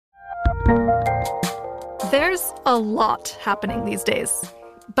There's a lot happening these days,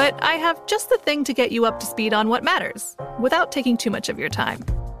 but I have just the thing to get you up to speed on what matters without taking too much of your time.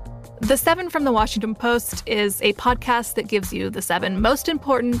 The 7 from the Washington Post is a podcast that gives you the 7 most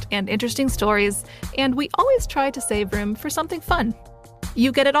important and interesting stories, and we always try to save room for something fun.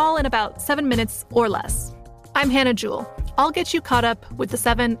 You get it all in about 7 minutes or less. I'm Hannah Jewell. I'll get you caught up with the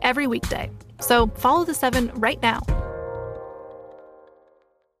 7 every weekday. So follow the 7 right now.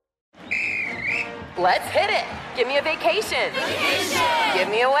 Let's hit it. Give me a vacation. Vacation. Give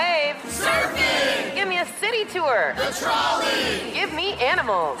me a wave. Surfing. Give me a city tour. The trolley. Give me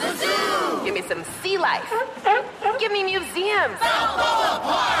animals. The zoo. Give me some sea life. Give me museums. Balboa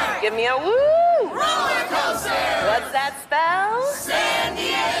Park. Give me a woo. Roller coaster. What's that spell? San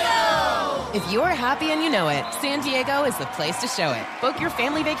Diego. If you're happy and you know it, San Diego is the place to show it. Book your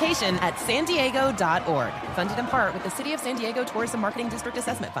family vacation at sandiego.org. Funded in part with the City of San Diego Tourism Marketing District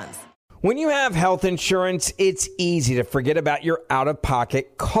Assessment Funds. When you have health insurance, it's easy to forget about your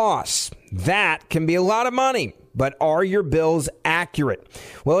out-of-pocket costs. That can be a lot of money, but are your bills accurate?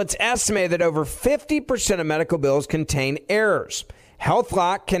 Well, it's estimated that over 50% of medical bills contain errors.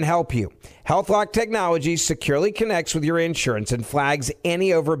 HealthLock can help you. HealthLock technology securely connects with your insurance and flags any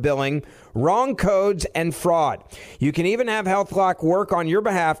overbilling, wrong codes, and fraud. You can even have HealthLock work on your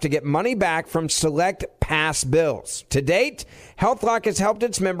behalf to get money back from select past bills. To date, HealthLock has helped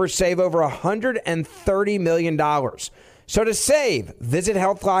its members save over $130 million. So to save, visit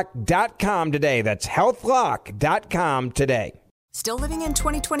healthlock.com today. That's healthlock.com today. Still living in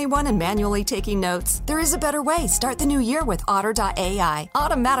 2021 and manually taking notes? There is a better way. Start the new year with Otter.ai.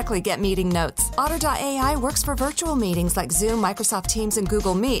 Automatically get meeting notes. Otter.ai works for virtual meetings like Zoom, Microsoft Teams, and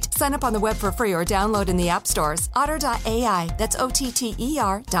Google Meet. Sign up on the web for free or download in the app stores. Otter.ai. That's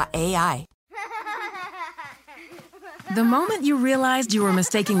OTTER.ai. The moment you realized you were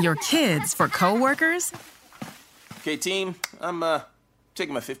mistaking your kids for coworkers. Okay, team, I'm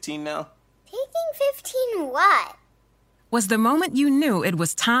taking my 15 now. Taking 15 what? Was the moment you knew it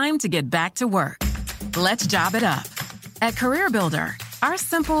was time to get back to work. Let's job it up. At CareerBuilder, our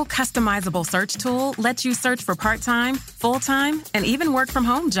simple, customizable search tool lets you search for part-time, full-time, and even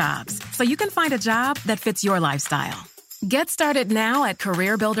work-from-home jobs, so you can find a job that fits your lifestyle. Get started now at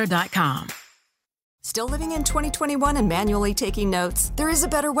CareerBuilder.com. Still living in 2021 and manually taking notes? There is a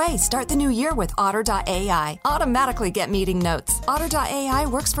better way. Start the new year with Otter.ai. Automatically get meeting notes. Otter.ai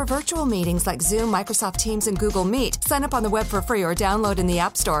works for virtual meetings like Zoom, Microsoft Teams, and Google Meet. Sign up on the web for free or download in the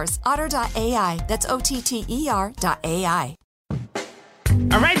app stores. Otter.ai. That's OTTER.ai.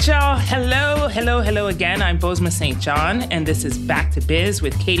 All right, y'all. Hello again. I'm Bozoma St. John, and this is Back to Biz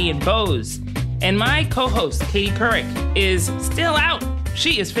with Katie and Boz. And my co-host, Katie Couric, is still out.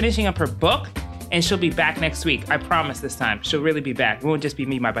 She is finishing up her book, and she'll be back next week. I promise this time. She'll really be back. It won't just be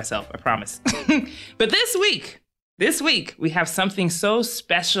me by myself. I promise. But this week, we have something so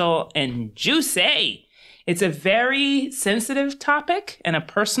special and juicy. It's a very sensitive topic and a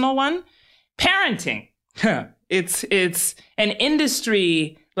personal one. Parenting. It's an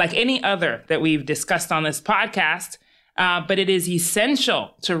industry like any other that we've discussed on this podcast, but it is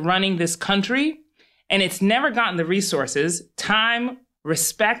essential to running this country, and it's never gotten the resources, time,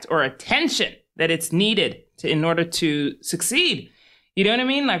 respect, or attention that it's needed in order to succeed. You know what I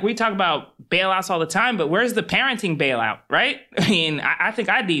mean? Like, we talk about bailouts all the time, but where's the parenting bailout, right? I mean, I think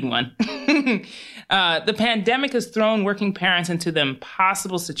I need one. The pandemic has thrown working parents into the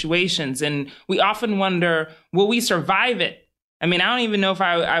impossible situations, and we often wonder, will we survive it? I mean, I don't even know if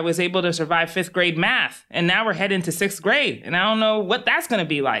I was able to survive 5th grade math, and now we're heading to 6th grade, and I don't know what that's going to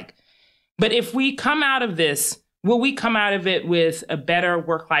be like. But if we come out of this, will we come out of it with a better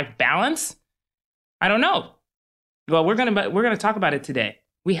work-life balance? I don't know. Well, we're gonna talk about it today.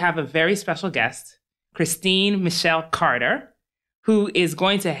 We have a very special guest, Christine Michelle Carter, who is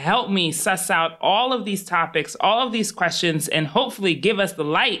going to help me suss out all of these topics, all of these questions, and hopefully give us the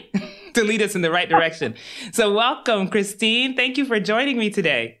light to lead us in the right direction. So welcome, Christine. Thank you for joining me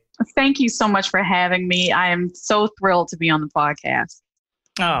today. Thank you so much for having me. I am so thrilled to be on the podcast.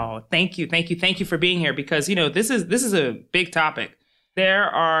 Oh, thank you. Thank you for being here, because, you know, this is a big topic. There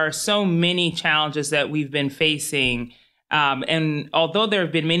are so many challenges that we've been facing. And although there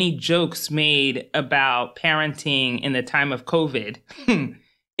have been many jokes made about parenting in the time of COVID,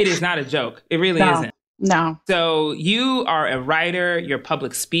 it is not a joke. It really isn't. No. So you are a writer, you're a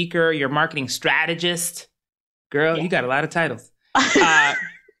public speaker, you're a marketing strategist. Girl, you got a lot of titles.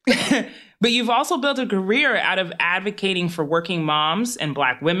 But you've also built a career out of advocating for working moms and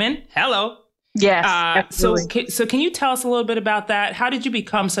Black women. Hello. Yes. So can you tell us a little bit about that? How did you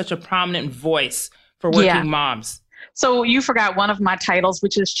become such a prominent voice for working moms? So you forgot one of my titles,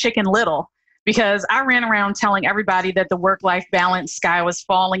 which is Chicken Little, because I ran around telling everybody that the work-life balance sky was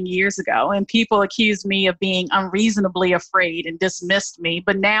falling years ago, and people accused me of being unreasonably afraid and dismissed me.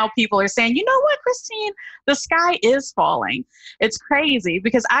 But now people are saying, you know what, Christine, the sky is falling. It's crazy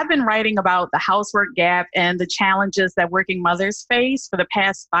because I've been writing about the housework gap and the challenges that working mothers face for the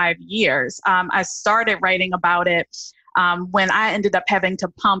past 5 years. I started writing about it when I ended up having to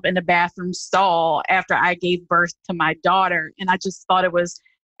pump in the bathroom stall after I gave birth to my daughter. And I just thought it was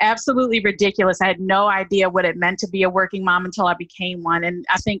absolutely ridiculous. I had no idea what it meant to be a working mom until I became one. And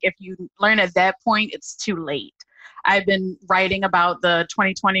I think if you learn at that point, it's too late. I've been writing about the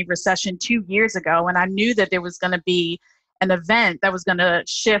 2020 recession 2 years ago, and I knew that there was going to be an event that was going to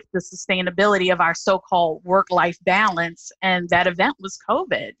shift the sustainability of our so-called work-life balance. And that event was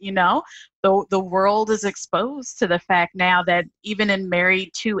COVID. You know, the world is exposed to the fact now that even in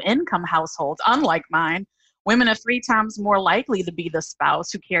married 2-income households, unlike mine, women are 3 times more likely to be the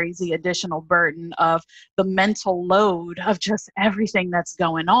spouse who carries the additional burden of the mental load of just everything that's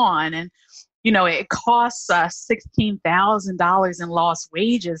going on. And, you know, it costs us $16,000 in lost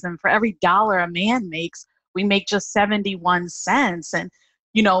wages. And for every dollar a man makes, we make just 71 cents. And,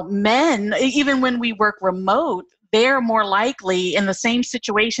 you know, men, even when we work remote, they're more likely in the same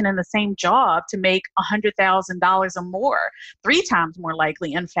situation, in the same job, to make $100,000 or more, 3 times more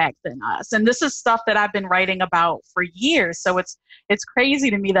likely, in fact, than us. And this is stuff that I've been writing about for years. So it's crazy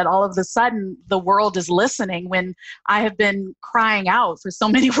to me that all of a sudden the world is listening when I have been crying out for so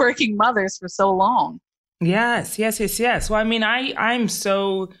many working mothers for so long. Yes. Well, I mean, I'm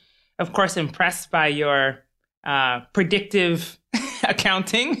so, of course, impressed by your predictive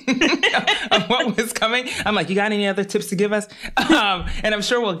accounting of what was coming. I'm like, you got any other tips to give us? And I'm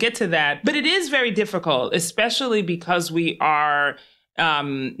sure we'll get to that. But it is very difficult, especially because we are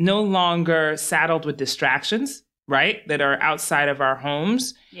no longer saddled with distractions, right, that are outside of our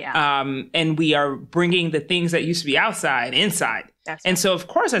homes. Yeah. And we are bringing the things that used to be outside inside. That's and right. so, of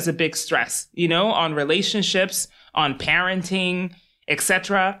course, that's a big stress, you know, on relationships, on parenting,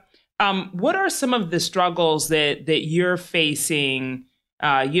 etc. What are some of the struggles that you're facing?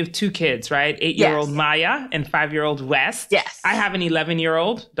 You have 2 kids, right? 8-year-old Yes. Maya and 5-year-old West. Yes. I have an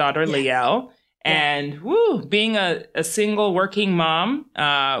 11-year-old daughter, Yes. Liel. And being a single working mom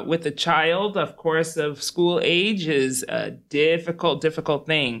with a child, of course, of school age is a difficult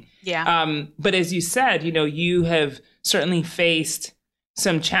thing. Yeah. But as you said, you know, you have certainly faced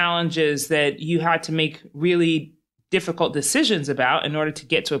some challenges that you had to make really difficult decisions about in order to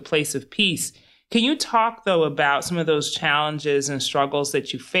get to a place of peace. Can you talk, though, about some of those challenges and struggles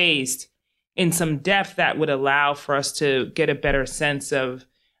that you faced in some depth that would allow for us to get a better sense of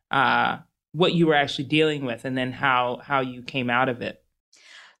what you were actually dealing with and then how you came out of it?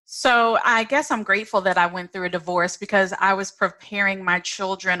 So I guess I'm grateful that I went through a divorce because I was preparing my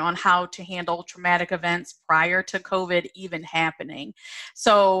children on how to handle traumatic events prior to COVID even happening.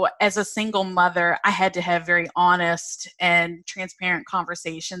 So as a single mother, I had to have very honest and transparent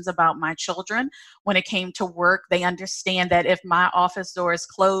conversations about my children. When it came to work, they understand that if my office door is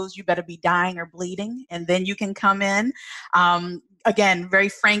closed, you better be dying or bleeding, and then you can come in. Again, very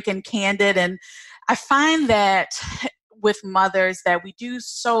frank and candid. And I find that with mothers that we do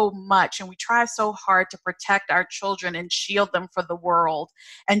so much and we try so hard to protect our children and shield them from the world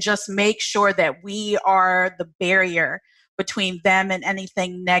and just make sure that we are the barrier between them and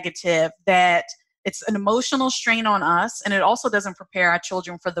anything negative, that it's an emotional strain on us, and it also doesn't prepare our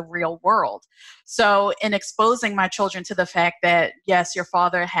children for the real world. So in exposing my children to the fact that, yes, your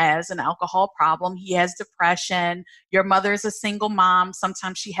father has an alcohol problem, he has depression, your mother's a single mom,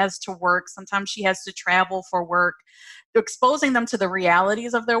 sometimes she has to work, sometimes she has to travel for work, exposing them to the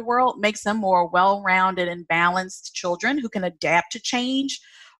realities of their world makes them more well-rounded and balanced children who can adapt to change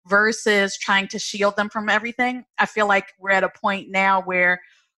versus trying to shield them from everything. I feel like we're at a point now where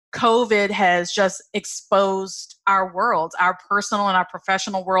COVID has just exposed our worlds, our personal and our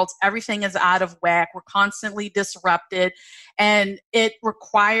professional worlds. Everything is out of whack. We're constantly disrupted, and it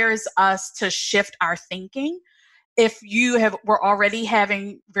requires us to shift our thinking. If were already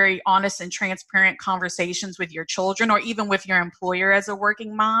having very honest and transparent conversations with your children or even with your employer as a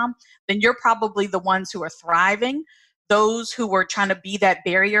working mom, then you're probably the ones who are thriving. Those who were trying to be that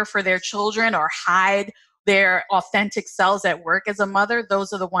barrier for their children or hide their authentic selves at work as a mother,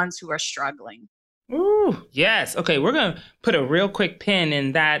 those are the ones who are struggling. Ooh, yes. Okay, we're going to put a real quick pin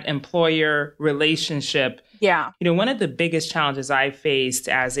in that employer relationship. Yeah. You know, one of the biggest challenges I faced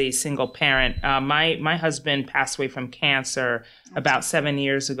as a single parent, my husband passed away from cancer about 7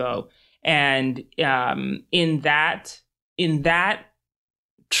 years ago. And in that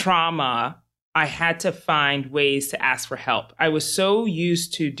trauma, I had to find ways to ask for help. I was so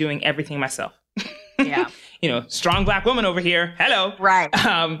used to doing everything myself. Yeah. Strong Black woman over here. Hello. Right.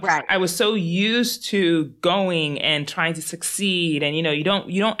 Right. I was so used to going and trying to succeed. And, you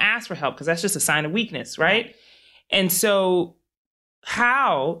don't ask for help because that's just a sign of weakness. Right. And so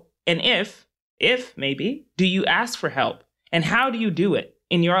how and if maybe, do you ask for help? And how do you do it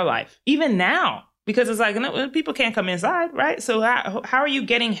in your life? Even now, because it's like, no, people can't come inside. Right. So how are you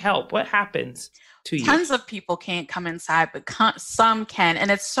getting help? What happens to you? Tons of people can't come inside, but some can. And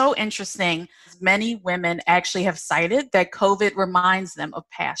it's so interesting. Many women actually have cited that COVID reminds them of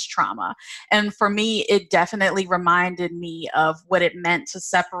past trauma. And for me, it definitely reminded me of what it meant to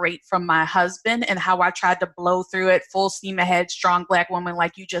separate from my husband and how I tried to blow through it full steam ahead, strong Black woman,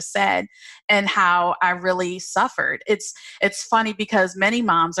 like you just said, and how I really suffered. It's funny because many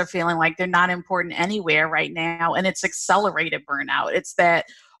moms are feeling like they're not important anywhere right now, and it's accelerated burnout. It's that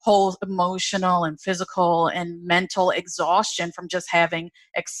whole emotional and physical and mental exhaustion from just having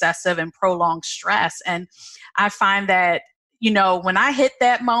excessive and prolonged stress. And I find that, when I hit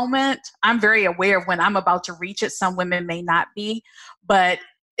that moment, I'm very aware of when I'm about to reach it. Some women may not be, but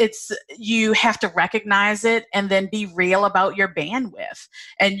you have to recognize it and then be real about your bandwidth.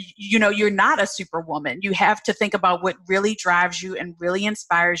 And, you're not a superwoman. You have to think about what really drives you and really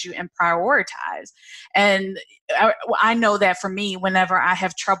inspires you and prioritize. And I know that for me, whenever I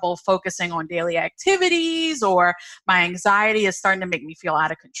have trouble focusing on daily activities, or my anxiety is starting to make me feel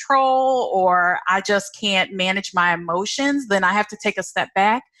out of control, or I just can't manage my emotions, then I have to take a step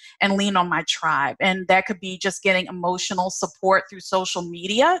back and lean on my tribe. And that could be just getting emotional support through social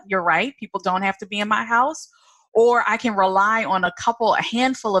media. You're right. People don't have to be in my house. Or I can rely on a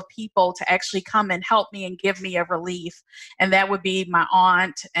handful of people to actually come and help me and give me a relief. And that would be my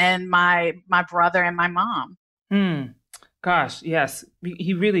aunt and my brother and my mom. Gosh, yes.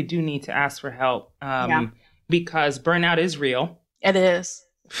 You really do need to ask for help because burnout is real. It is.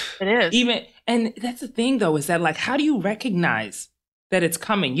 It is. And that's the thing, though, is that, like, how do you recognize that it's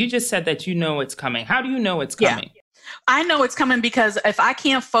coming? You just said that it's coming. How do you know it's coming? Yeah. I know it's coming because if I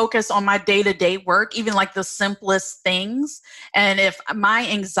can't focus on my day-to-day work, even like the simplest things, and if my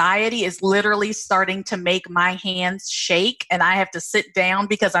anxiety is literally starting to make my hands shake and I have to sit down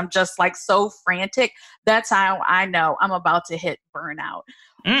because I'm just like so frantic, that's how I know I'm about to hit burnout.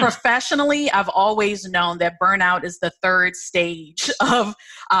 Professionally, I've always known that burnout is the third stage of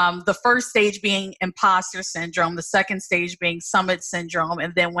the first stage being imposter syndrome, the second stage being summit syndrome.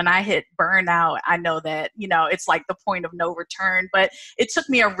 And then when I hit burnout, I know that, it's like the point of no return. But it took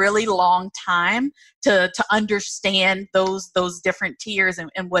me a really long time to understand those different tiers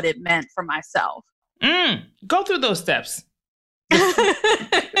and what it meant for myself. Go through those steps.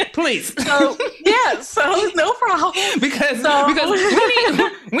 Please. So no problem. Because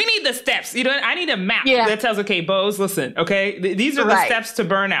we need the steps. I need a map that tells, okay, Bose, listen, okay, these are the steps to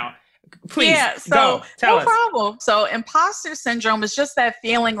burnout. Please, go. Tell us. No problem. So imposter syndrome is just that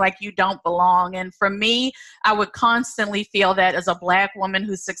feeling like you don't belong. And for me, I would constantly feel that as a Black woman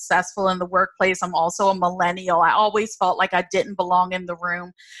who's successful in the workplace. I'm also a millennial. I always felt like I didn't belong in the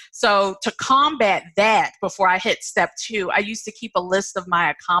room. So to combat that, before I hit step 2, I used to keep a list of my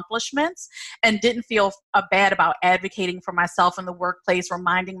accomplishments and didn't feel bad about advocating for myself in the workplace,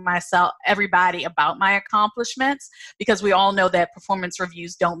 reminding everybody about my accomplishments, because we all know that performance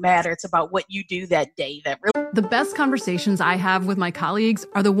reviews don't matter. It's about what you do that day. The best conversations I have with my colleagues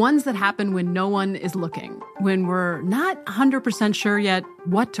are the ones that happen when no one is looking, when we're not 100% sure yet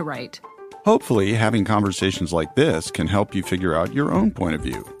what to write. Hopefully, having conversations like this can help you figure out your own point of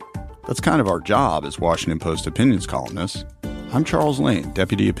view. That's kind of our job as Washington Post opinions columnists. I'm Charles Lane,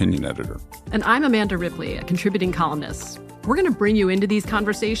 Deputy Opinion Editor. And I'm Amanda Ripley, a contributing columnist. We're going to bring you into these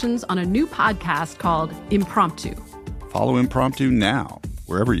conversations on a new podcast called Impromptu. Follow Impromptu now,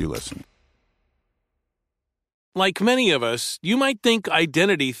 wherever you listen. Like many of us, you might think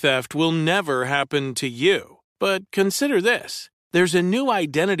identity theft will never happen to you. But consider this. There's a new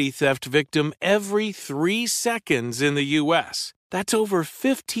identity theft victim every 3 seconds in the U.S. That's over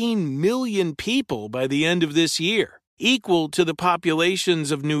 15 million people by the end of this year, equal to the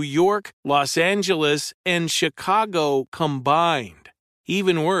populations of New York, Los Angeles, and Chicago combined.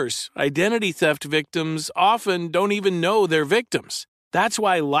 Even worse, identity theft victims often don't even know they're victims. That's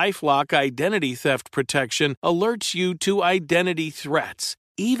why LifeLock Identity Theft Protection alerts you to identity threats,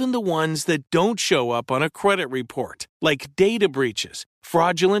 even the ones that don't show up on a credit report, like data breaches,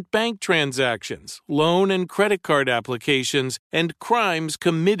 fraudulent bank transactions, loan and credit card applications, and crimes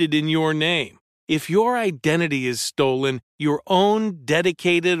committed in your name. If your identity is stolen, your own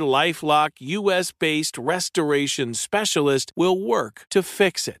dedicated LifeLock U.S.-based restoration specialist will work to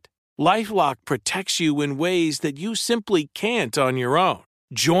fix it. LifeLock protects you in ways that you simply can't on your own.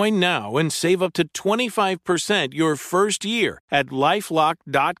 Join now and save up to 25% your first year at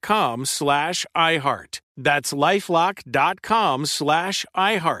LifeLock.com/iHeart. That's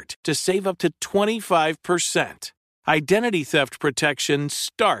LifeLock.com/iHeart to save up to 25%. Identity theft protection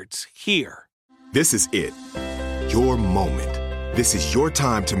starts here. This is it. Your moment. This is your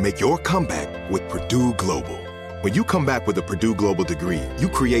time to make your comeback with Purdue Global. When you come back with a Purdue Global degree, you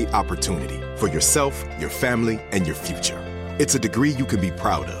create opportunity for yourself, your family, and your future. It's a degree you can be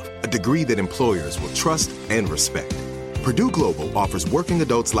proud of, a degree that employers will trust and respect. Purdue Global offers working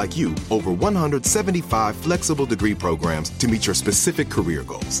adults like you over 175 flexible degree programs to meet your specific career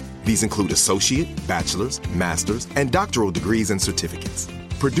goals. These include associate, bachelor's, master's, and doctoral degrees and certificates.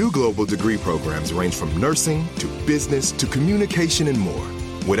 Purdue Global degree programs range from nursing to business to communication and more.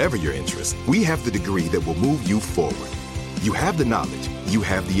 Whatever your interest, we have the degree that will move you forward. You have the knowledge, you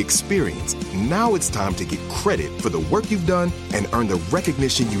have the experience. Now it's time to get credit for the work you've done and earn the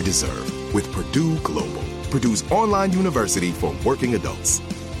recognition you deserve with Purdue Global, Purdue's online university for working adults.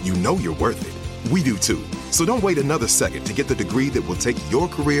 You know you're worth it. We do too. So don't wait another second to get the degree that will take your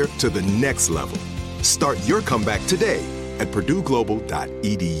career to the next level. Start your comeback today at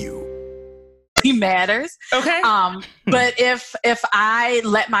purdueglobal.edu. Matters. Okay. But if I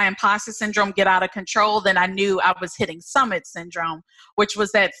let my imposter syndrome get out of control, then I knew I was hitting summit syndrome, which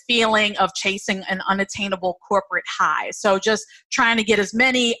was that feeling of chasing an unattainable corporate high. So just trying to get as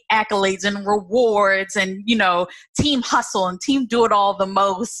many accolades and rewards and, team hustle and team do it all the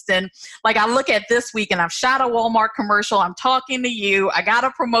most. And like I look at this week and I've shot a Walmart commercial. I'm talking to you. I got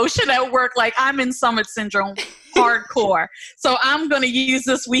a promotion at work. Like I'm in summit syndrome hardcore. So I'm going to use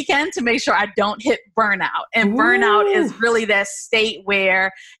this weekend to make sure I don't hit burnout. And burnout is really that state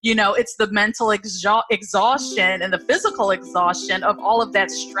where, it's the mental exhaustion and the physical exhaustion of all of that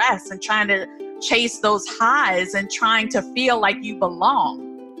stress and trying to chase those highs and trying to feel like you belong.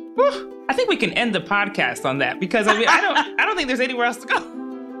 Whew. I think we can end the podcast on that because I don't think there's anywhere else to go.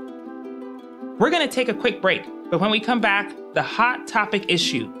 We're going to take a quick break, but when we come back, the hot topic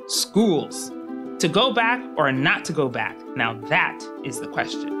issue, schools. To go back or not to go back? Now that is the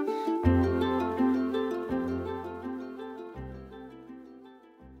question.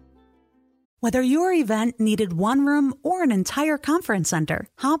 Whether your event needed one room or an entire conference center,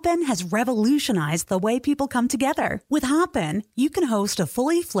 Hopin has revolutionized the way people come together. With Hopin, you can host a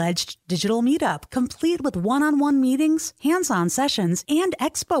fully fledged digital meetup, complete with one-on-one meetings, hands-on sessions, and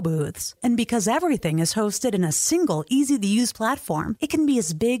expo booths. And because everything is hosted in a single, easy-to-use platform, it can be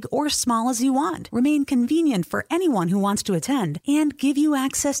as big or small as you want, remain convenient for anyone who wants to attend, and give you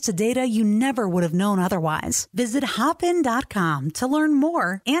access to data you never would have known otherwise. Visit hopin.com to learn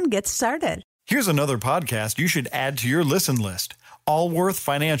more and get started. Here's another podcast you should add to your listen list. Allworth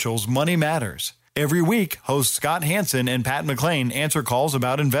Financial's Money Matters. Every week, hosts Scott Hansen and Pat McClain answer calls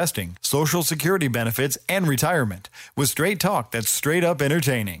about investing, Social Security benefits, and retirement with straight talk that's straight up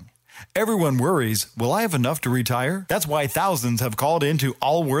entertaining. Everyone worries, will I have enough to retire? That's why thousands have called into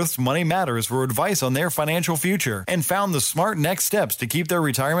Allworth's Money Matters for advice on their financial future and found the smart next steps to keep their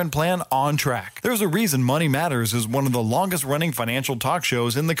retirement plan on track. There's a reason Money Matters is one of the longest running financial talk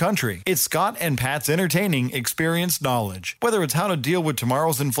shows in the country. It's Scott and Pat's entertaining, experienced knowledge. Whether it's how to deal with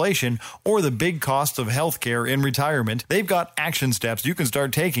tomorrow's inflation or the big costs of healthcare in retirement, they've got action steps you can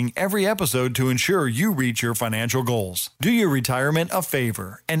start taking every episode to ensure you reach your financial goals. Do your retirement a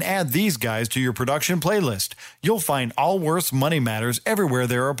favor and add these guys to your production playlist. You'll find Allworth's Money Matters everywhere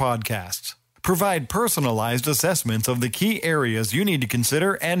there are podcasts. Provide personalized assessments of the key areas you need to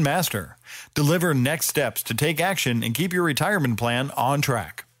consider and master. Deliver next steps to take action and keep your retirement plan on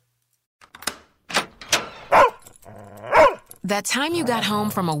track. That time you got home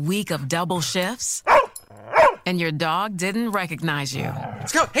from a week of double shifts and your dog didn't recognize you.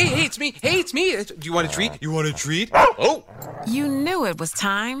 Let's go. Hey, it's me. Do you want a treat? Oh! You knew it was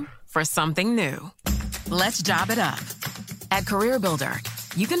time for something new. Let's job it up. At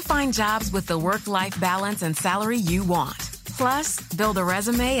CareerBuilder, you can find jobs with the work-life balance and salary you want. Plus, build a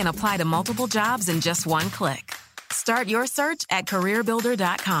resume and apply to multiple jobs in just one click. Start your search at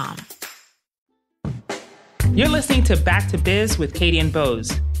CareerBuilder.com. You're listening to Back to Biz with Katie and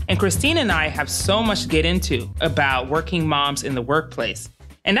Bose. And Christine and I have so much to get into about working moms in the workplace.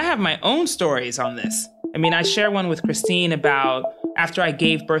 And I have my own stories on this. I share one with Christine about after I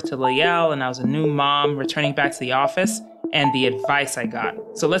gave birth to Lael and I was a new mom returning back to the office and the advice I got.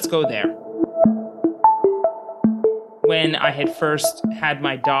 So let's go there. When I had first had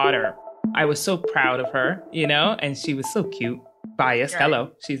my daughter, I was so proud of her, and she was so cute. Bias. Right.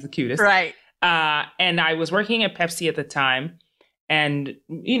 Hello. She's the cutest. Right. And I was working at Pepsi at the time. and,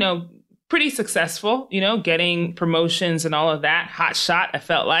 pretty successful, getting promotions and all of that. Hot shot, I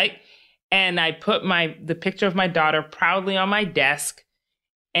felt like. And I put the picture of my daughter proudly on my desk.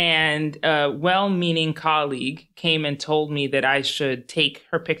 And a well-meaning colleague came and told me that I should take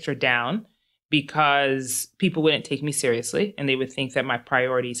her picture down because people wouldn't take me seriously and they would think that my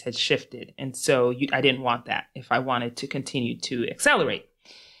priorities had shifted. And so I didn't want that if I wanted to continue to accelerate.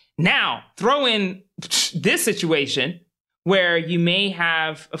 Now, throw in this situation where you may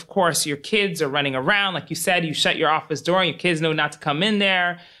have, of course, your kids are running around. Like you said, you shut your office door and your kids know not to come in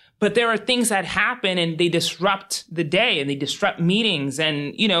there. But there are things that happen and they disrupt the day and they disrupt meetings.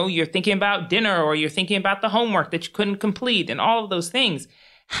 And, you're thinking about dinner or you're thinking about the homework that you couldn't complete and all of those things.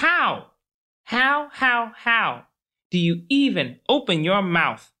 How do you even open your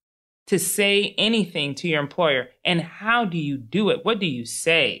mouth to say anything to your employer? And how do you do it? What do you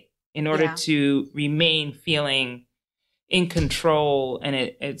say in order to remain feeling in control and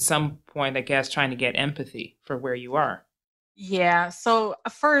at some point, I guess, trying to get empathy for where you are? Yeah. So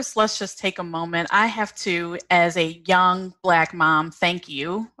first, let's just take a moment. I have to, as a young Black mom, thank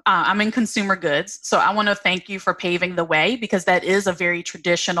you. I'm in consumer goods. So I want to thank you for paving the way because that is a very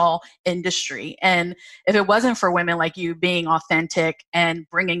traditional industry. And if it wasn't for women like you being authentic and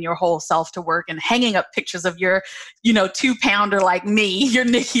bringing your whole self to work and hanging up pictures of your, 2-pounder like me, your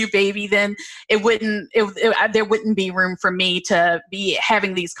NICU baby, then there wouldn't be room for me to be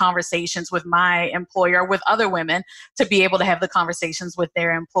having these conversations with my employer, with other women, to be able to have the conversations with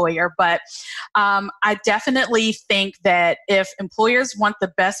their employer. But I definitely think that if employers want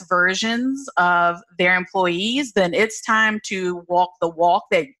the best versions of their employees, then it's time to walk the walk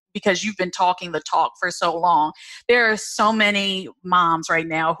because you've been talking the talk for so long. There are so many moms right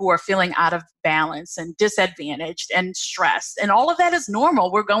now who are feeling out of balance and disadvantaged and stressed. And all of that is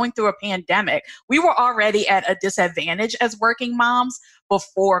normal. We're going through a pandemic. We were already at a disadvantage as working moms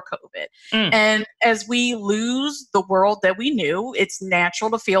before COVID. And as we lose the world that we knew, it's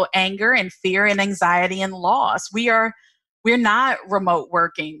natural to feel anger and fear and anxiety and loss. We're not remote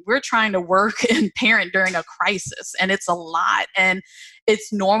working. We're trying to work and parent during a crisis, and it's a lot. And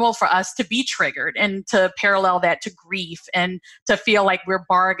it's normal for us to be triggered and to parallel that to grief and to feel like we're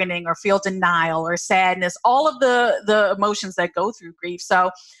bargaining or feel denial or sadness, all of the emotions that go through grief.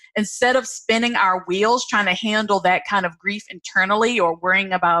 So instead of spinning our wheels trying to handle that kind of grief internally or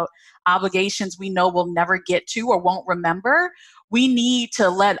worrying about obligations we know we'll never get to or won't remember, we need to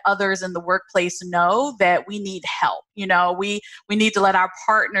let others in the workplace know that we need help. We need to let our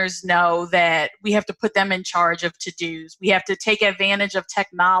partners know that we have to put them in charge of to-dos. We have to take advantage of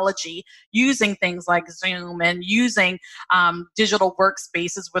technology, using things like Zoom and using digital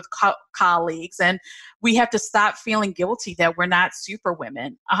workspaces with colleagues. And we have to stop feeling guilty that we're not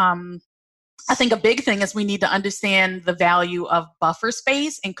superwomen. I think a big thing is we need to understand the value of buffer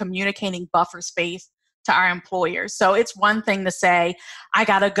space and communicating buffer space to our employers. So it's one thing to say, I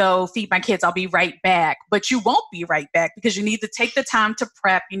got to go feed my kids, I'll be right back. But you won't be right back because you need to take the time to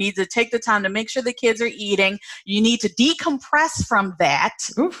prep. You need to take the time to make sure the kids are eating. You need to decompress from that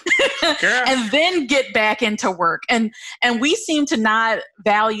and then get back into work. And we seem to not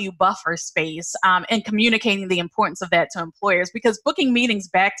value buffer space and communicating the importance of that to employers because booking meetings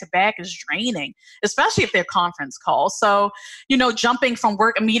back to back is draining, especially if they're conference calls. So, jumping from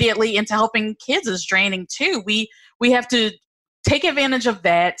work immediately into helping kids is draining too. We have to take advantage of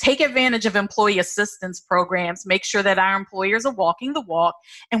that, take advantage of employee assistance programs, make sure that our employers are walking the walk,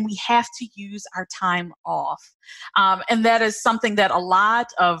 and we have to use our time off. And that is something that a lot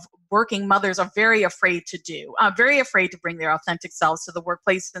of working mothers are very afraid to do, very afraid to bring their authentic selves to the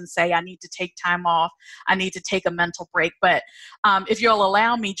workplace and say, I need to take time off, I need to take a mental break. But if you'll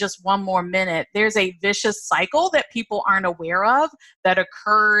allow me just one more minute, there's a vicious cycle that people aren't aware of that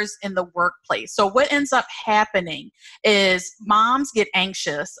occurs in the workplace. So what ends up happening is moms get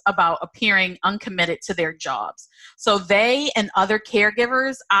anxious about appearing uncommitted to their jobs. So they and other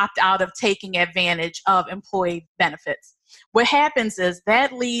caregivers opt out of taking advantage of employee benefits. What happens is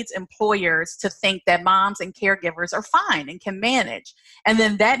that leads employers to think that moms and caregivers are fine and can manage. And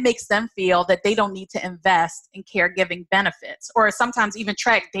then that makes them feel that they don't need to invest in caregiving benefits or sometimes even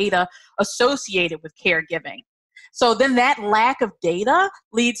track data associated with caregiving. So then that lack of data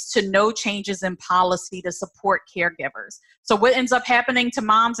leads to no changes in policy to support caregivers. So what ends up happening to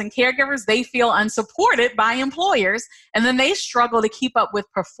moms and caregivers, they feel unsupported by employers, and then they struggle to keep up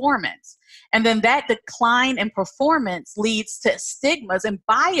with performance. And then that decline in performance leads to stigmas and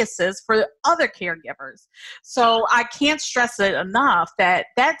biases for other caregivers. So I can't stress it enough that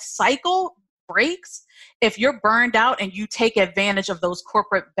that cycle breaks if you're burned out and you take advantage of those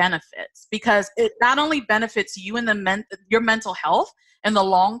corporate benefits, because it not only benefits you and your mental health in the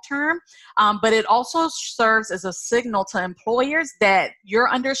long term, but it also serves as a signal to employers that you're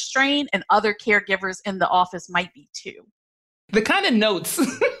under strain and other caregivers in the office might be too. The kind of notes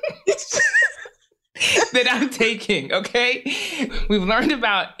that I'm taking, okay? We've learned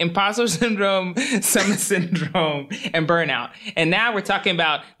about imposter syndrome, summer syndrome, and burnout. And now we're talking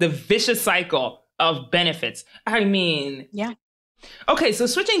about the vicious cycle of benefits. I mean, yeah. Okay, so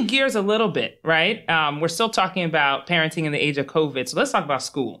switching gears a little bit, right? We're still talking about parenting in the age of COVID. So let's talk about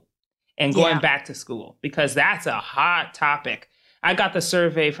school and going back to school, because that's a hot topic. I got the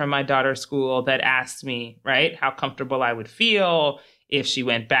survey from my daughter's school that asked me, right, how comfortable I would feel if she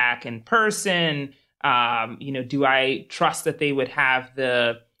went back in person. Do I trust that they would have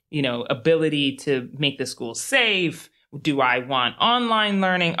the, ability to make the school safe? Do I want online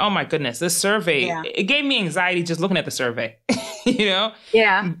learning? Oh my goodness, this survey, it gave me anxiety just looking at the survey,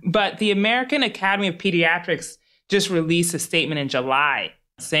 Yeah. But the American Academy of Pediatrics just released a statement in July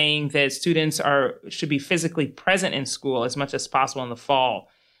saying that students should be physically present in school as much as possible in the fall.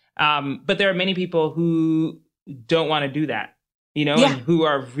 But there are many people who don't want to do that, and who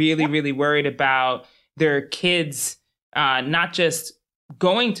are really, really worried about their kids not just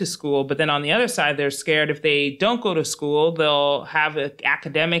going to school, but then on the other side, they're scared if they don't go to school, they'll have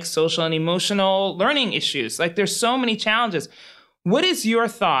academic, social, and emotional learning issues. Like, there's so many challenges. What is your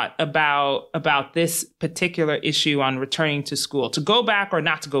thought about this particular issue on returning to school, to go back or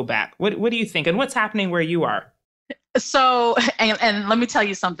not to go back? What do you think? And what's happening where you are? So, and let me tell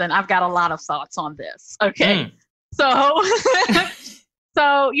you something. I've got a lot of thoughts on this. Okay. So,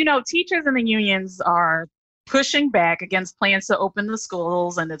 teachers and the unions are pushing back against plans to open the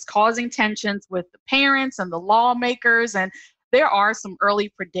schools, and it's causing tensions with the parents and the lawmakers. And there are some early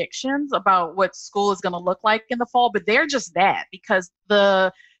predictions about what school is going to look like in the fall, but they're just that because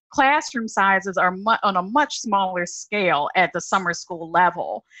the classroom sizes are on a much smaller scale at the summer school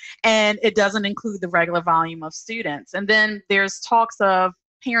level, and it doesn't include the regular volume of students. And then there's talks of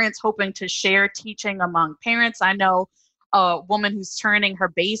parents hoping to share teaching among parents. I know a woman who's turning her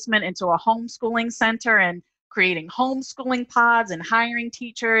basement into a homeschooling center and creating homeschooling pods and hiring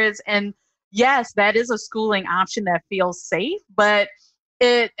teachers. And yes, that is a schooling option that feels safe, but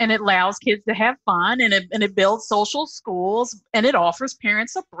it allows kids to have fun, and it builds social schools, and it offers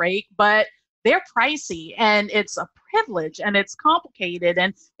parents a break, but they're pricey, and it's a privilege, and it's complicated,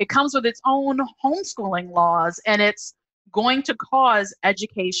 and it comes with its own homeschooling laws, and it's going to cause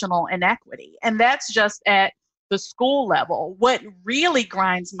educational inequity. And that's just at the school level. What really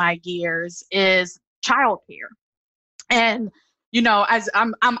grinds my gears is childcare. And, as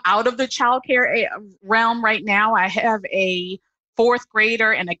I'm out of the childcare realm right now. I have a 4th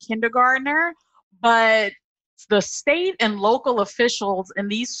grader and a kindergartner, but the state and local officials in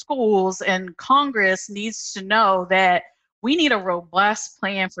these schools and Congress needs to know that we need a robust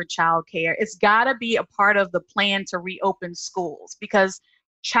plan for childcare. It's got to be a part of the plan to reopen schools, because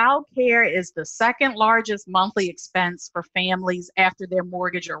childcare is the second largest monthly expense for families after their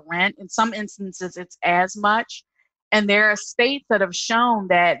mortgage or rent. In some instances, it's as much. And there are states that have shown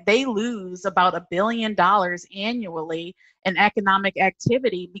that they lose about $1 billion annually in economic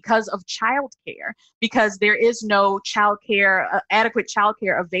activity because of childcare, because there is no adequate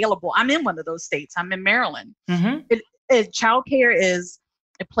childcare available. I'm in one of those states. I'm in Maryland. Mm-hmm. Childcare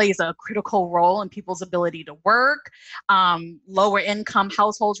it plays a critical role in people's ability to work. Lower income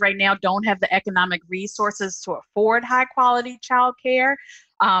households right now don't have the economic resources to afford high quality childcare.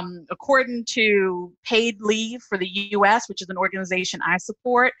 According to Paid Leave for the U.S., which is an organization I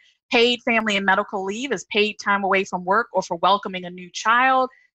support, paid family and medical leave is paid time away from work or for welcoming a new child,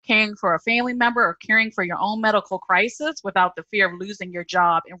 caring for a family member, or caring for your own medical crisis without the fear of losing your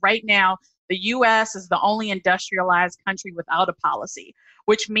job. And right now, the U.S. is the only industrialized country without a policy,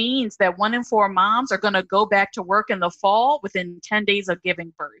 which means that 1 in 4 moms are going to go back to work in the fall within 10 days of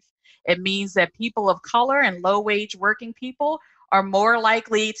giving birth. It means that people of color and low-wage working people are more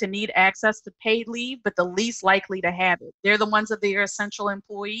likely to need access to paid leave, but the least likely to have it. They're the ones that are essential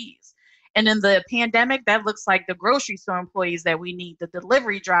employees. And in the pandemic, that looks like the grocery store employees that we need, the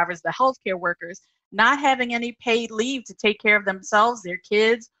delivery drivers, the healthcare workers, not having any paid leave to take care of themselves, their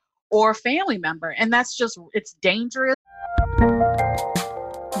kids, or family member. And it's dangerous.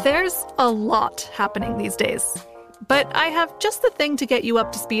 There's a lot happening these days, but I have just the thing to get you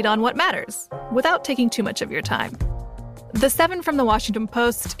up to speed on what matters without taking too much of your time. The 7 from the Washington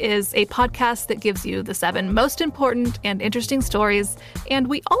Post is a podcast that gives you the 7 most important and interesting stories, and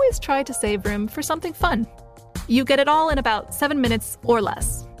we always try to save room for something fun. You get it all in about 7 minutes or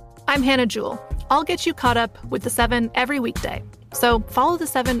less. I'm Hannah Jewell. I'll get you caught up with The 7 every weekday. So follow The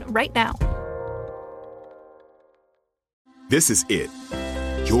 7 right now. This is it.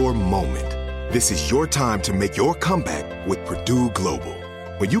 Your moment. This is your time to make your comeback with Purdue Global.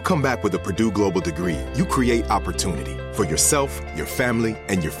 When you come back with a Purdue Global degree, you create opportunity for yourself, your family,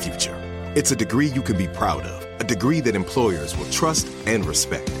 and your future. It's a degree you can be proud of, a degree that employers will trust and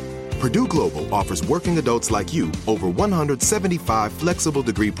respect. Purdue Global offers working adults like you over 175 flexible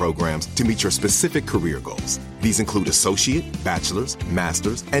degree programs to meet your specific career goals. These include associate, bachelor's,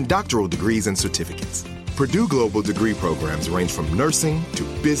 master's, and doctoral degrees and certificates. Purdue Global degree programs range from nursing to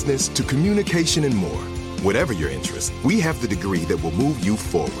business to communication and more. Whatever your interest, we have the degree that will move you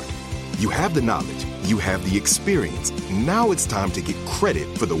forward. You have the knowledge, you have the experience. Now it's time to get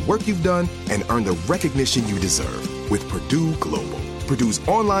credit for the work you've done and earn the recognition you deserve with Purdue Global, Purdue's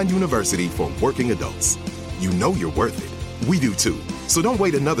online university for working adults. You know you're worth it. We do too. So don't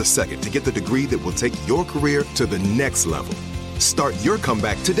wait another second to get the degree that will take your career to the next level. Start your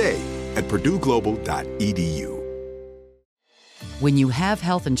comeback today at purdueglobal.edu. When you have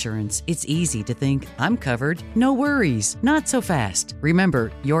health insurance, it's easy to think, I'm covered, no worries. Not so fast.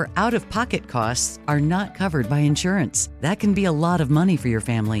 Remember, your out-of-pocket costs are not covered by insurance. That can be a lot of money for your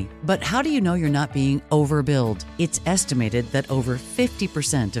family. But how do you know you're not being overbilled? It's estimated that over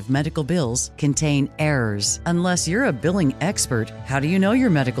 50% of medical bills contain errors. Unless you're a billing expert, how do you know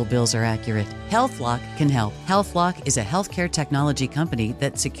your medical bills are accurate? HealthLock can help. HealthLock is a healthcare technology company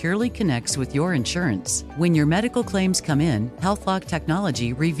that securely connects with your insurance. When your medical claims come in, HealthLock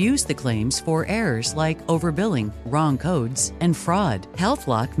technology reviews the claims for errors like overbilling, wrong codes, and fraud.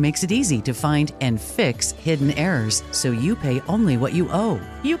 HealthLock makes it easy to find and fix hidden errors so you pay only what you owe.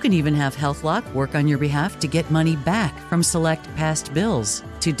 You can even have HealthLock work on your behalf to get money back from select past bills.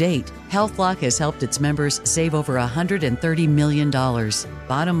 To date, HealthLock has helped its members save over $130 million.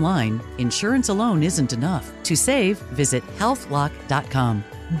 Bottom line, insurance alone isn't enough. To save, visit healthlock.com.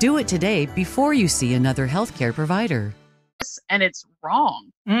 Do it today before you see another healthcare provider. And it's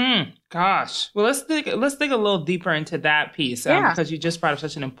wrong. Gosh. Well, let's dig a little deeper into that piece because you just brought up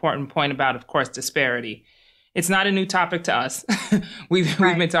such an important point about, of course, disparity. It's not a new topic to us. We've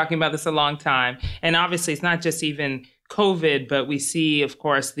been talking about this a long time. And obviously, it's not just even COVID, but we see, of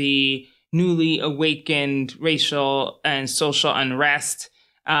course, the newly awakened racial and social unrest,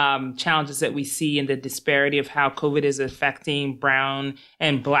 challenges that we see in the disparity of how COVID is affecting Brown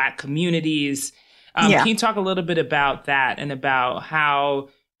and Black communities. Can you talk a little bit about that and about how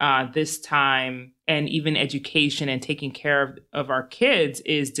this time and even education and taking care of our kids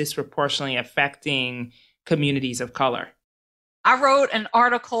is disproportionately affecting communities of color? I wrote an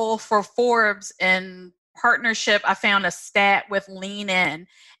article for Forbes in partnership. I found a stat with Lean In,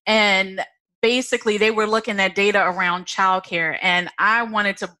 and basically they were looking at data around childcare, and I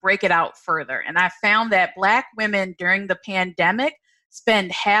wanted to break it out further. And I found that Black women during the pandemic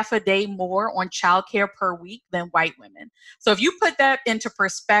spend half a day more on childcare per week than white women. So if you put that into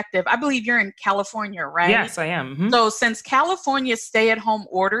perspective, I believe you're in California, right? Yes, I am. Mm-hmm. So since California's stay-at-home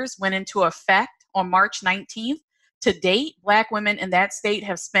orders went into effect on March 19th, to date, Black women in that state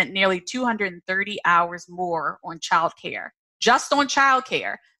have spent nearly 230 hours more on childcare, just on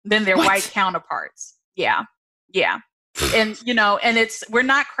childcare, than their white counterparts. Yeah. And, and we're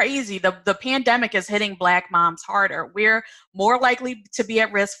not crazy. The pandemic is hitting Black moms harder. We're more likely to be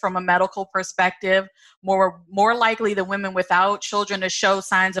at risk from a medical perspective, more likely than women without children to show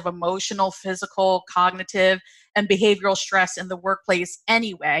signs of emotional, physical, cognitive, and behavioral stress in the workplace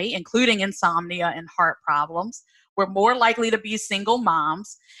anyway, including insomnia and heart problems. We're more likely to be single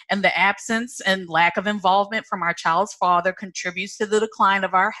moms, and the absence and lack of involvement from our child's father contributes to the decline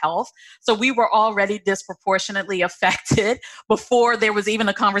of our health. So we were already disproportionately affected before there was even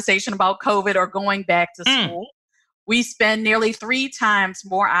a conversation about COVID or going back to school. We spend nearly 3 times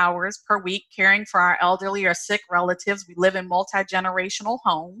more hours per week caring for our elderly or sick relatives. We live in multi-generational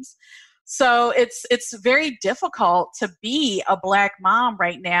homes. So it's very difficult to be a Black mom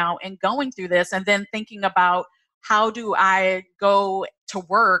right now and going through this and then thinking about, how do I go to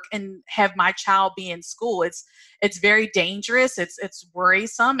work and have my child be in school? It's very dangerous. It's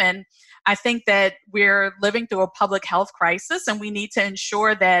worrisome. And I think that we're living through a public health crisis, and we need to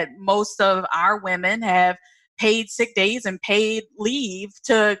ensure that most of our women have paid sick days and paid leave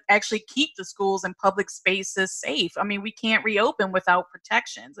to actually keep the schools and public spaces safe. I mean, we can't reopen without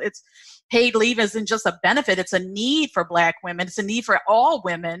protections. Paid leave isn't just a benefit. It's a need for Black women. It's a need for all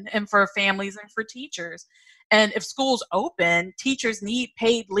women and for families and for teachers. And if schools open, teachers need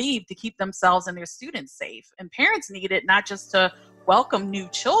paid leave to keep themselves and their students safe. And parents need it not just to welcome new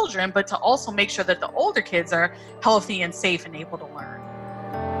children, but to also make sure that the older kids are healthy and safe and able to learn.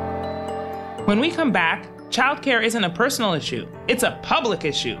 When we come back, childcare isn't a personal issue, it's a public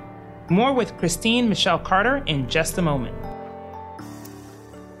issue. More with Christine Michelle Carter in just a moment.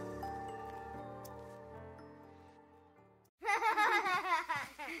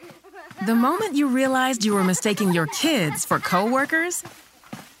 The moment you realized you were mistaking your kids for coworkers.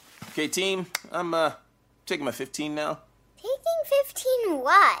 Okay, team, I'm taking my 15 now. Taking 15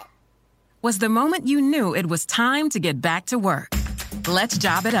 what? Was the moment you knew it was time to get back to work. Let's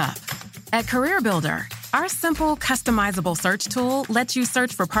job it up. At CareerBuilder, our simple, customizable search tool lets you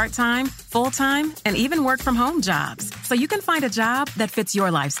search for part-time, full-time, and even work-from-home jobs, so you can find a job that fits your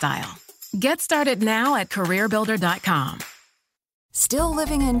lifestyle. Get started now at CareerBuilder.com. Still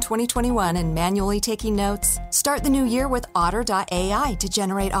living in 2021 and manually taking notes? Start the new year with Otter.ai to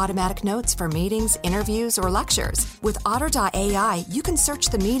generate automatic notes for meetings, interviews, or lectures. With Otter.ai, you can search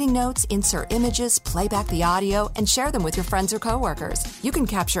the meeting notes, insert images, play back the audio, and share them with your friends or coworkers. You can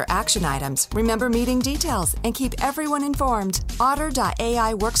capture action items, remember meeting details, and keep everyone informed.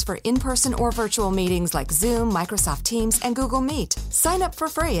 Otter.ai works for in-person or virtual meetings like Zoom, Microsoft Teams, and Google Meet. Sign up for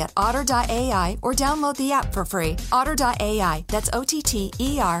free at Otter.ai or download the app for free. Otter.ai, that's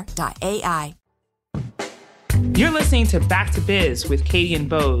OTTER.ai. You're listening to Back to Biz with Katie and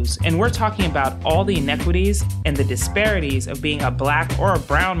Bose, and we're talking about all the inequities and the disparities of being a Black or a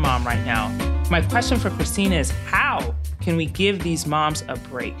brown mom right now. My question for Christine is, how can we give these moms a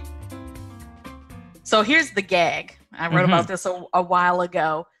break? So here's the gag. I wrote about this a while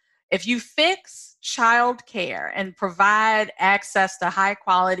ago. If you fix childcare and provide access to high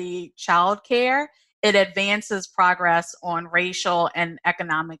quality childcare, it advances progress on racial and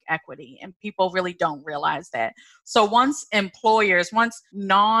economic equity. And people really don't realize that. So once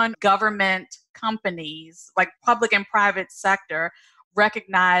non-government companies, like public and private sector,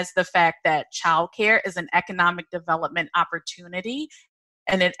 recognize the fact that childcare is an economic development opportunity,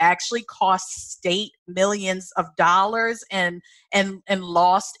 and it actually costs state millions of dollars in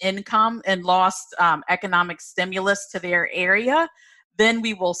lost income and lost economic stimulus to their area, then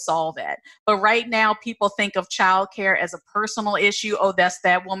we will solve it. But right now, people think of childcare as a personal issue. Oh, that's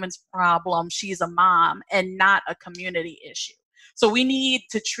that woman's problem. She's a mom, and not a community issue. So we need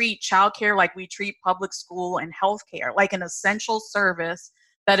to treat childcare like we treat public school and healthcare, like an essential service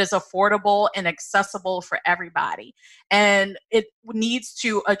that is affordable and accessible for everybody. And it needs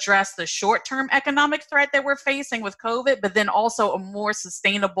to address the short-term economic threat that we're facing with COVID, but then also a more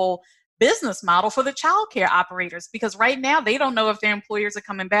sustainable business model for the childcare operators, because right now they don't know if their employers are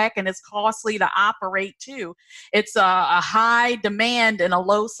coming back, and it's costly to operate too. It's a high demand and a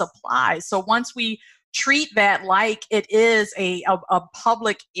low supply. So once we treat that like it is a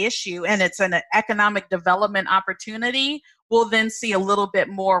public issue and it's an economic development opportunity, we'll then see a little bit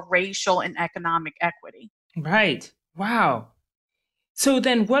more racial and economic equity. Right. Wow. So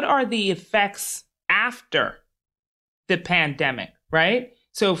then what are the effects after the pandemic, right?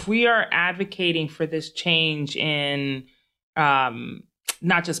 So if we are advocating for this change in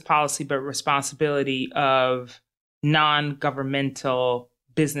not just policy, but responsibility of non-governmental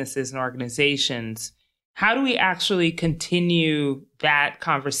businesses and organizations, how do we actually continue that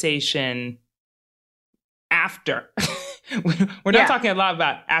conversation after? We're not talking a lot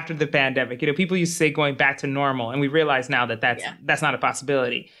about after the pandemic. You know, people used to say going back to normal, and we realize now that that's not a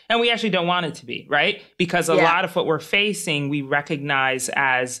possibility. And we actually don't want it to be, right? Because a lot of what we're facing, we recognize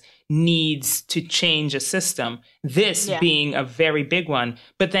as needs to change a system, this being a very big one.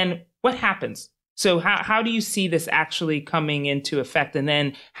 But then what happens? So how do you see this actually coming into effect? And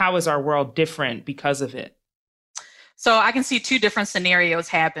then how is our world different because of it? So I can see two different scenarios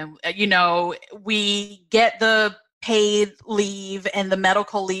happen. You know, we get the paid leave and the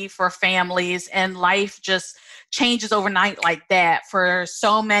medical leave for families, and life just changes overnight like that for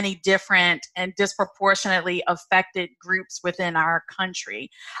so many different and disproportionately affected groups within our country.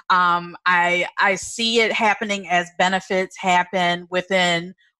 I see it happening as benefits happen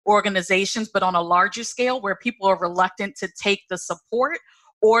within organizations, but on a larger scale where people are reluctant to take the support,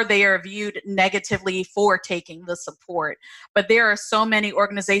 or they are viewed negatively for taking the support. But there are so many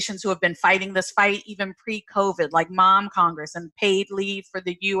organizations who have been fighting this fight even pre-COVID, like Mom Congress and Paid Leave for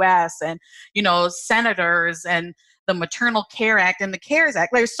the U.S. and, you know, senators and the Maternal Care Act and the CARES Act.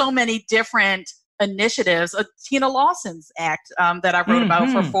 There's so many different initiatives, Tina Lawson's Act that I wrote about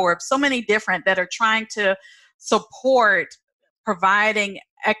for Forbes, so many different that are trying to support providing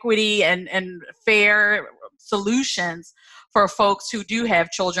equity and fair solutions for folks who do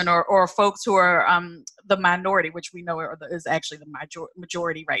have children or folks who are the minority, which we know is actually the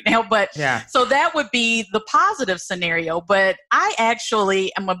majority right now. But so that would be the positive scenario. But I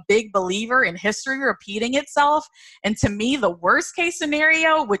actually am a big believer in history repeating itself. And to me, the worst case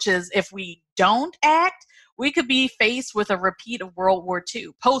scenario, which is if we don't act, we could be faced with a repeat of World War II,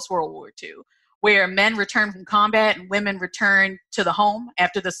 post-World War II, where men return from combat and women return to the home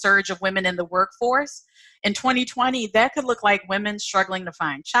after the surge of women in the workforce. In 2020, that could look like women struggling to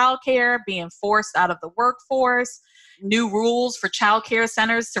find childcare, being forced out of the workforce. New rules for childcare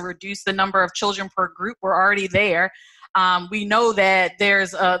centers to reduce the number of children per group were already there. We know that there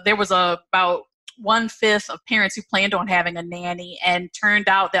was about 1/5 of parents who planned on having a nanny, and turned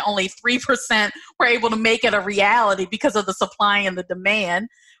out that only 3% were able to make it a reality because of the supply and the demand.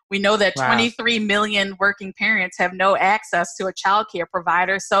 We know that 23 million working parents have no access to a childcare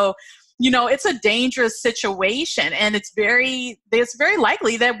provider. So, it's a dangerous situation, and it's very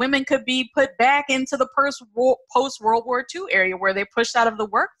likely that women could be put back into the post-World War II area where they're pushed out of the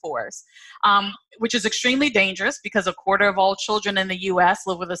workforce, which is extremely dangerous because 1/4 of all children in the U.S.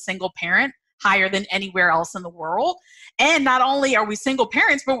 live with a single parent, higher than anywhere else in the world. And not only are we single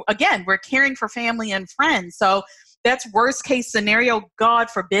parents, but again, we're caring for family and friends. So that's worst case scenario.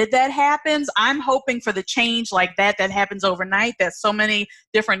 God forbid that happens. I'm hoping for the change like that happens overnight, that so many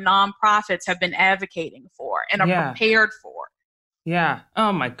different nonprofits have been advocating for and are prepared for. Yeah.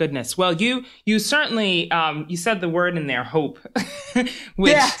 Oh my goodness. Well, you certainly you said the word in there, hope,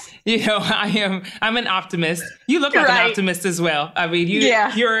 which I'm an optimist. You look like an optimist as well. I mean,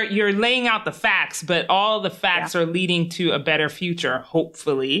 you're laying out the facts, but all the facts are leading to a better future,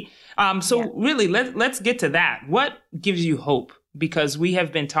 hopefully. Really, let's get to that. What gives you hope? Because we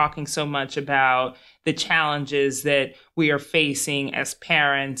have been talking so much about the challenges that we are facing as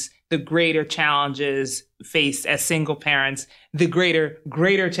parents, the greater challenges faced as single parents, the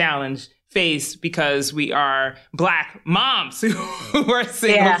greater challenge faced because we are Black moms who are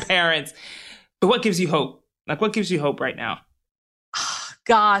single parents. But what gives you hope? Like, what gives you hope right now?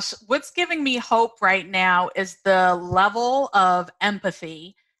 Gosh, what's giving me hope right now is the level of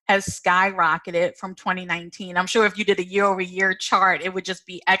empathy has skyrocketed from 2019. I'm sure if you did a year-over-year chart, it would just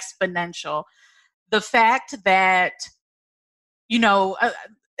be exponential. The fact that,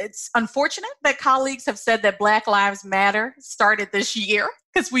 it's unfortunate that colleagues have said that Black Lives Matter started this year,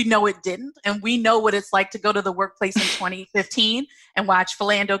 because we know it didn't. And we know what it's like to go to the workplace in 2015 and watch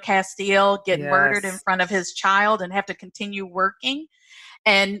Philando Castile get murdered in front of his child and have to continue working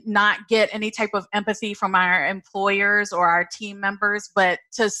and not get any type of empathy from our employers or our team members. But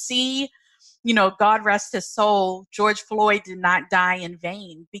to see, God rest his soul, George Floyd did not die in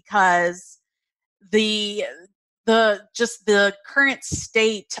vain, because the current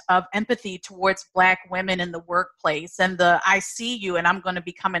state of empathy towards Black women in the workplace, and I see you and I'm going to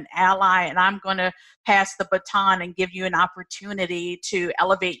become an ally and I'm going to pass the baton and give you an opportunity to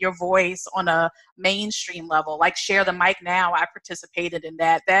elevate your voice on a mainstream level, like Share the Mic Now. I participated in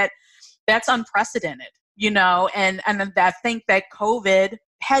that. That's unprecedented, and I think that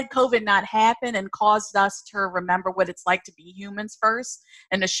had COVID not happened and caused us to remember what it's like to be humans first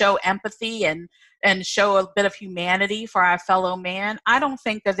and to show empathy and show a bit of humanity for our fellow man, I don't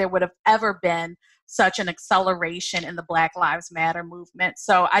think that there would have ever been such an acceleration in the Black Lives Matter movement.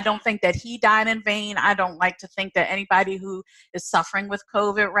 So I don't think that he died in vain. I don't like to think that anybody who is suffering with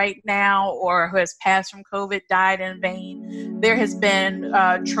COVID right now or who has passed from COVID died in vain. There has been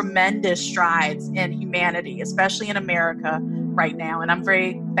tremendous strides in humanity, especially in America right now, and I'm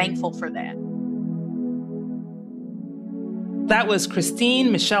very thankful for that. That was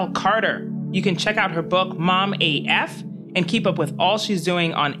Christine Michelle Carter. You can check out her book, Mom AF, and keep up with all she's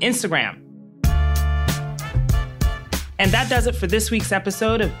doing on Instagram. And that does it for this week's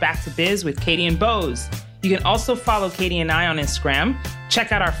episode of Back to Biz with Katie and Bose. You can also follow Katie and I on Instagram,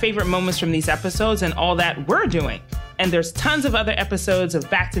 check out our favorite moments from these episodes and all that we're doing. And there's tons of other episodes of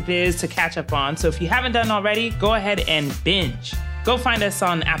Back to Biz to catch up on, so if you haven't done already, go ahead and binge. Go find us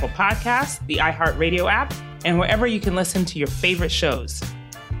on Apple Podcasts, the iHeartRadio app, and wherever you can listen to your favorite shows.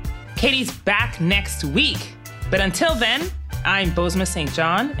 Katie's back next week. But until then, I'm Bozoma St.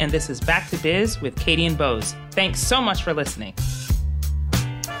 John, and this is Back to Biz with Katie and Bose. Thanks so much for listening.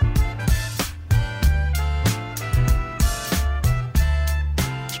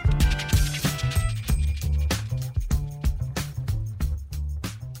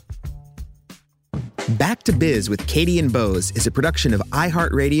 Back to Biz with Katie and Bose is a production of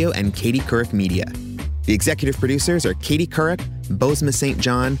iHeartRadio and Katie Couric Media. The executive producers are Katie Couric, Bozoma St.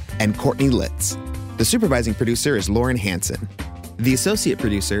 John, and Courtney Litz. The supervising producer is Lauren Hansen. The associate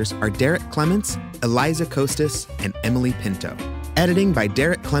producers are Derek Clements, Eliza Costas, and Emily Pinto. Editing by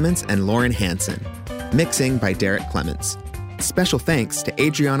Derek Clements and Lauren Hansen. Mixing by Derek Clements. Special thanks to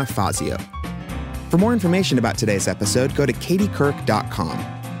Adriana Fazio. For more information about today's episode, go to katiecouric.com.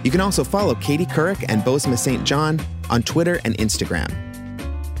 You can also follow Katie Couric and Bozoma St. John on Twitter and Instagram.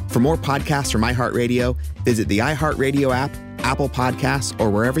 For more podcasts from iHeartRadio, visit the iHeartRadio app, Apple Podcasts, or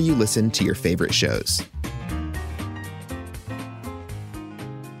wherever you listen to your favorite shows.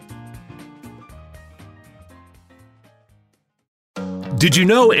 Did you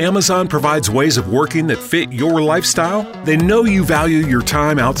know Amazon provides ways of working that fit your lifestyle? They know you value your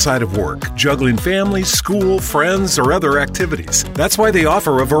time outside of work, juggling family, school, friends, or other activities. That's why they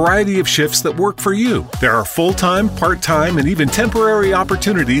offer a variety of shifts that work for you. There are full-time, part-time, and even temporary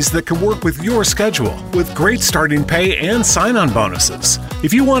opportunities that can work with your schedule, with great starting pay and sign-on bonuses.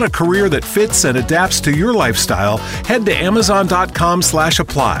 If you want a career that fits and adapts to your lifestyle, head to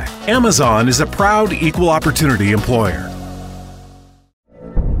Amazon.com/apply. Amazon is a proud equal opportunity employer.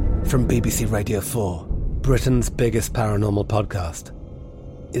 From BBC Radio 4, Britain's biggest paranormal podcast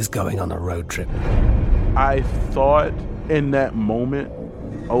is going on a road trip. I thought in that moment,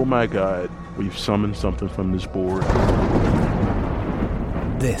 oh my God, we've summoned something from this board.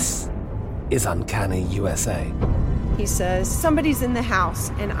 This is Uncanny USA. He says, somebody's in the house,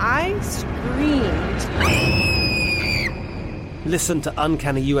 and I screamed. Listen to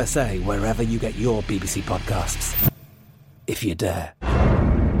Uncanny USA wherever you get your BBC podcasts, if you dare.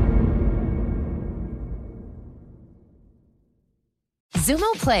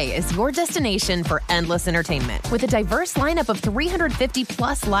 Xumo Play is your destination for endless entertainment. With a diverse lineup of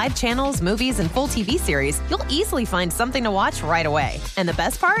 350-plus live channels, movies, and full TV series, you'll easily find something to watch right away. And the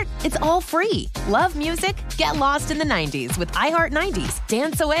best part? It's all free. Love music? Get lost in the 90s with iHeart 90s.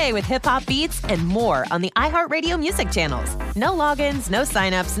 Dance away with hip-hop beats and more on the iHeartRadio music channels. No logins, no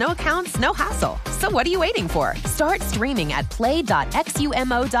signups, no accounts, no hassle. So what are you waiting for? Start streaming at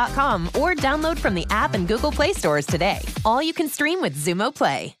play.xumo.com or download from the app and Google Play stores today. All you can stream with Xumo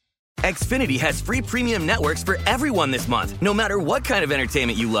Play. Xfinity has free premium networks for everyone this month, no matter what kind of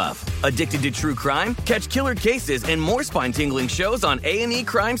entertainment you love. Addicted to true crime? Catch killer cases and more spine-tingling shows on A&E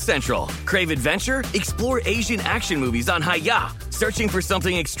Crime Central. Crave adventure? Explore Asian action movies on Hi-YAH. Searching for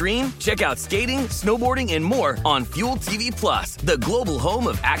something extreme? Check out skating, snowboarding, and more on Fuel TV Plus, the global home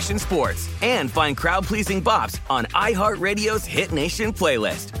of action sports. And find crowd-pleasing bops on iHeartRadio's Hit Nation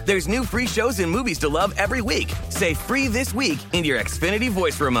playlist. There's new free shows and movies to love every week. Say free this week in your Xfinity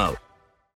voice remote.